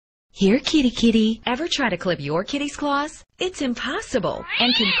Here, kitty kitty. Ever try to clip your kitty's claws? It's impossible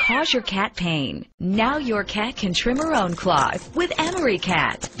and can cause your cat pain. Now your cat can trim her own claws with Emery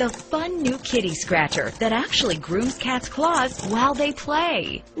Cat, the fun new kitty scratcher that actually grooms cats' claws while they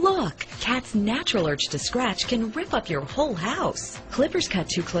play. Look, cats' natural urge to scratch can rip up your whole house. Clippers cut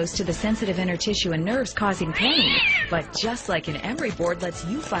too close to the sensitive inner tissue and nerves, causing pain. But just like an Emery board lets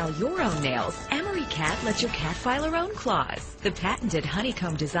you file your own nails, Emery Cat lets your cat file her own claws. The patented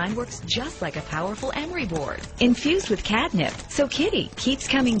honeycomb design works just like a powerful Emery board, infused with catnip, so Kitty keeps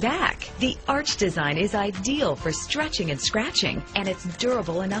coming back. The arch design is ideal for stretching and scratching, and it's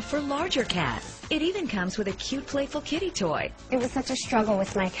durable enough for larger cats. It even comes with a cute, playful kitty toy. It was such a struggle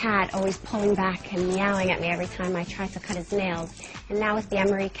with my cat, always pulling back and meowing at me every time I tried to cut his nails. And now with the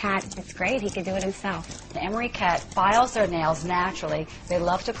Emery Cat, it's great. He can do it himself. The Emery Cat files their nails naturally. They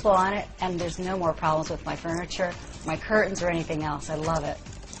love to claw on it, and there's no more problems with my furniture, my curtains, or anything else. I love it.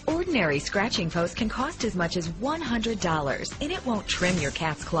 Ordinary scratching post can cost as much as $100, and it won't trim your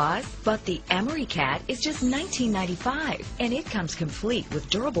cat's claws. But the Emery Cat is just $19.95, and it comes complete with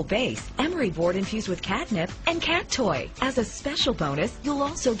durable base, Emery board infused with catnip, and cat toy. As a special bonus, you'll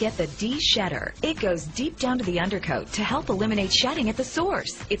also get the de-shedder. It goes deep down to the undercoat to help eliminate shedding at the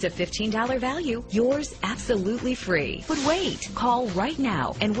source. It's a $15 value, yours absolutely free. But wait, call right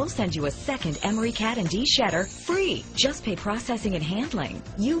now, and we'll send you a second Emery Cat and de-shedder free. Just pay processing and handling.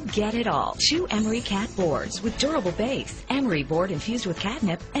 You get it all. 2 Emery Cat boards with durable base, Emery board infused with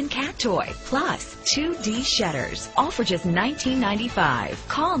catnip, and cat toy, plus 2 de-shedders, all for just $19.95.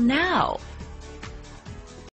 Call now.